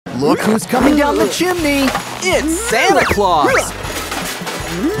Look who's coming down the chimney! It's Santa Claus!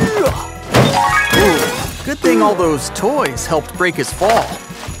 Ooh, good thing all those toys helped break his fall.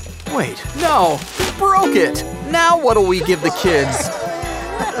 Wait, no, he broke it! Now what'll we give the kids?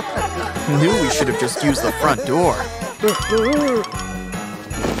 Knew we should have just used the front door.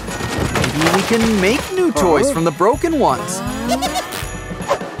 Maybe we can make new toys from the broken ones.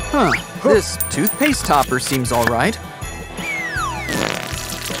 Huh, this toothpaste topper seems all right.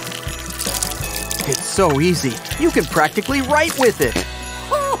 It's so easy, you can practically write with it.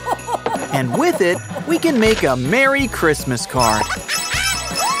 And with it, we can make a Merry Christmas card.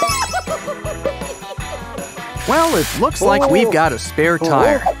 Well, it looks like we've got a spare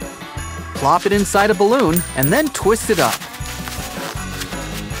tire. Plop it inside a balloon and then twist it up.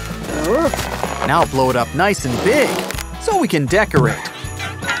 Now blow it up nice and big so we can decorate.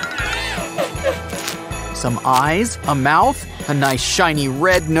 Some eyes, a mouth, a nice shiny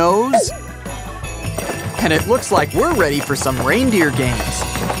red nose. And it looks like we're ready for some reindeer games.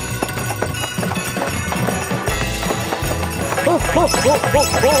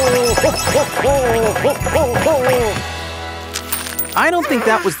 I don't think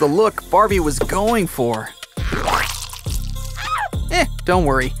that was the look Barbie was going for. Don't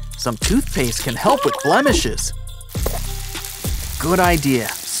worry. Some toothpaste can help with blemishes. Good idea.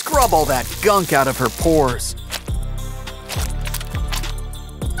 Scrub all that gunk out of her pores.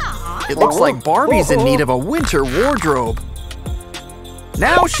 It looks like Barbie's in need of a winter wardrobe.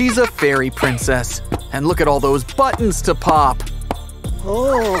 Now she's a fairy princess. And look at all those buttons to pop.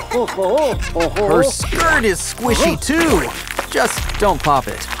 Her skirt is squishy too. Just don't pop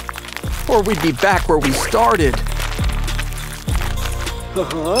it. Or we'd be back where we started.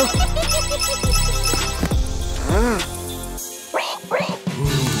 Ooh,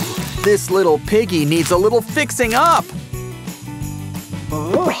 this little piggy needs a little fixing up.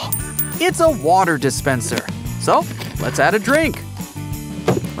 It's a water dispenser. So, let's add a drink.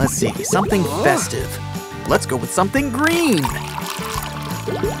 Let's see, something festive. Let's go with something green.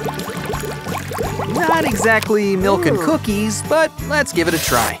 Not exactly milk and cookies, but let's give it a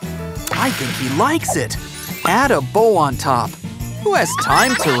try. I think he likes it. Add a bow on top. Who has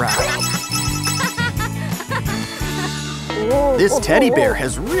time to wrap? This teddy bear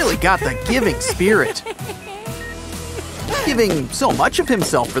has really got the giving spirit. Giving so much of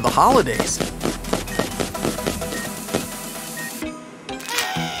himself for the holidays.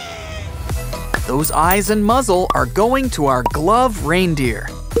 Those eyes and muzzle are going to our glove reindeer.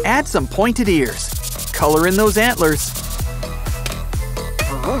 Add some pointed ears. Color in those antlers.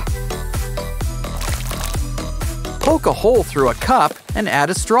 Poke a hole through a cup and add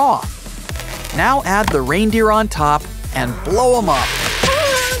a straw. Now add the reindeer on top and blow them up.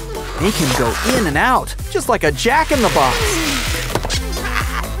 They can go in and out, just like a jack-in-the-box.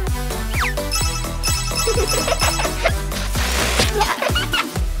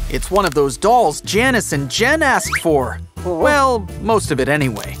 It's one of those dolls Janice and Jen asked for. Well, most of it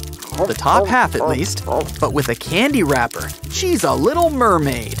anyway. The top half at least, but with a candy wrapper. She's a little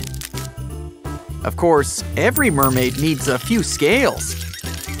mermaid. Of course, every mermaid needs a few scales.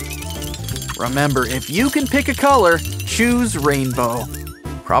 Remember, if you can pick a color, choose rainbow.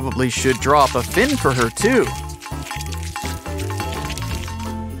 Probably should draw up a fin for her too.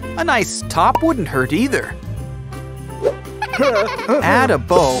 A nice top wouldn't hurt either. Add a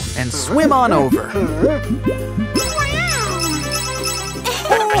bow and swim on over.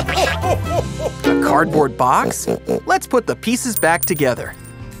 A cardboard box? Let's put the pieces back together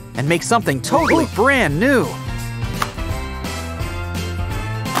and make something totally brand new.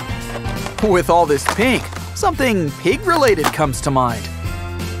 With all this pink, something pig-related comes to mind.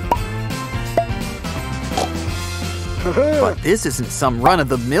 But this isn't some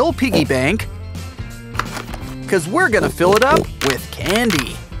run-of-the-mill piggy bank. Because we're gonna fill it up with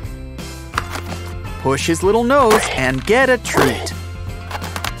candy. Push his little nose and get a treat.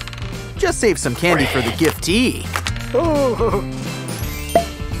 Just save some candy for the giftee.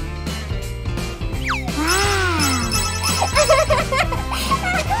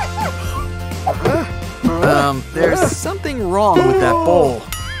 There's something wrong with that bowl.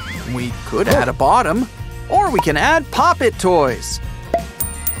 We could add a bottom, or we can add Pop-It toys.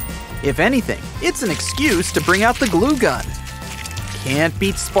 If anything, it's an excuse to bring out the glue gun. Can't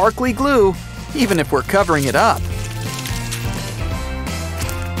beat sparkly glue, even if we're covering it up.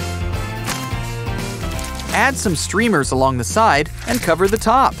 Add some streamers along the side and cover the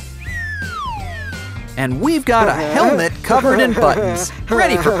top. And we've got a helmet covered in buttons,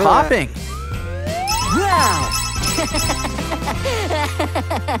 ready for popping. Wow!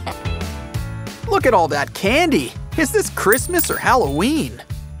 Look at all that candy. Is this Christmas or Halloween?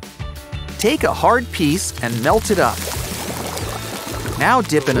 Take a hard piece and melt it up. Now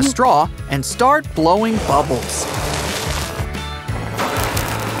dip in a straw and start blowing bubbles.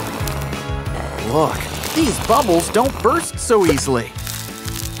 Look, these bubbles don't burst so easily.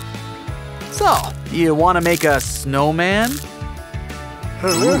 So, do you want to make a snowman?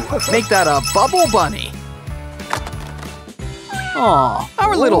 Ooh, make that a bubble bunny. Aw,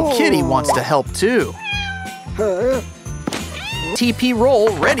 our little kitty wants to help too. TP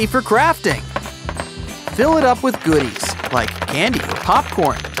roll ready for crafting. Fill it up with goodies, like candy or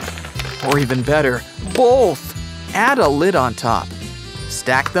popcorn. Or even better, both. Add a lid on top.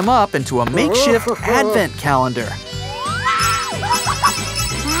 Stack them up into a makeshift advent calendar.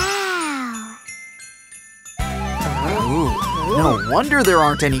 Ooh, no wonder there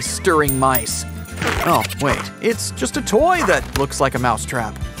aren't any stirring mice. Oh, wait, it's just a toy that looks like a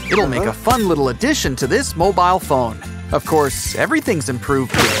mousetrap. It'll make a fun little addition to this mobile phone. Of course, everything's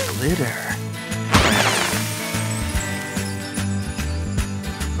improved with glitter.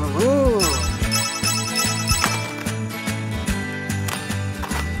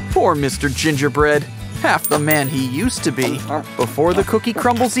 Poor Mr. Gingerbread, half the man he used to be. Before the cookie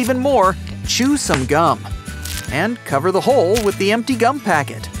crumbles even more, chew some gum. And cover the hole with the empty gum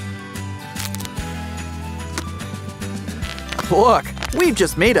packet. Look, we've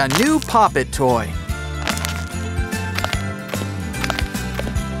just made a new Pop-It toy.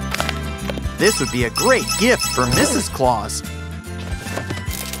 This would be a great gift for Mrs. Claus.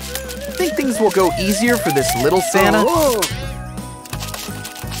 Think things will go easier for this little Santa?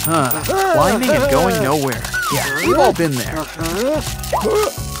 Climbing and going nowhere. Yeah, we've all been there.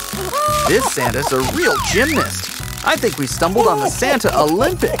 This Santa's a real gymnast. I think we stumbled on the Santa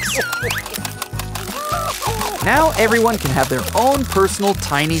Olympics. Now everyone can have their own personal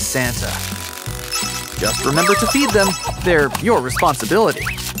tiny Santa. Just remember to feed them. They're your responsibility.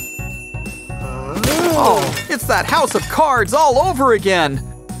 Oh, it's that house of cards all over again.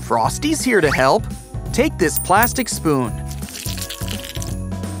 Frosty's here to help. Take this plastic spoon.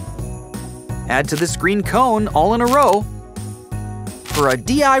 Add to this green cone all in a row for a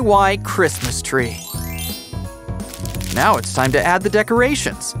DIY Christmas tree. Now it's time to add the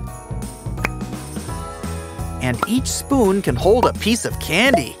decorations. And each spoon can hold a piece of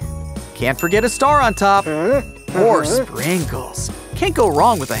candy. Can't forget a star on top. Or sprinkles. Can't go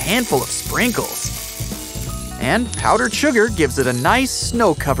wrong with a handful of sprinkles. And powdered sugar gives it a nice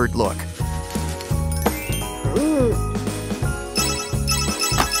snow-covered look.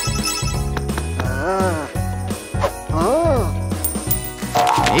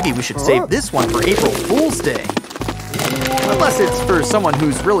 Maybe we should save this one for April Fool's Day. Unless it's for someone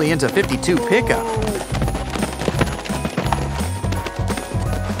who's really into 52 pickup.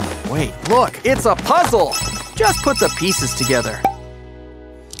 Wait, look, it's a puzzle! Just put the pieces together.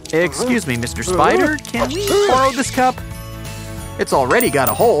 Excuse me, Mr. Spider, can we borrow this cup? It's already got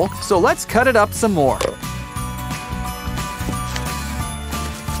a hole, so let's cut it up some more.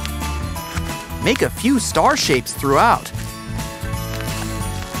 Make a few star shapes throughout.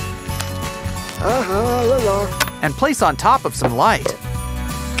 And place on top of some light.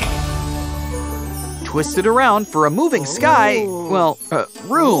 Twist it around for a moving sky, well,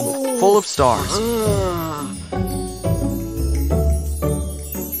 room full of stars.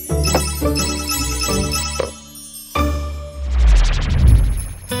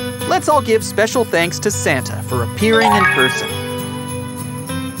 Let's all give special thanks to Santa for appearing in person.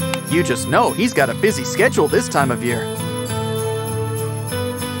 You just know he's got a busy schedule this time of year.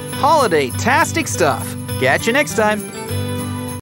 Holiday-tastic stuff. Catch you next time.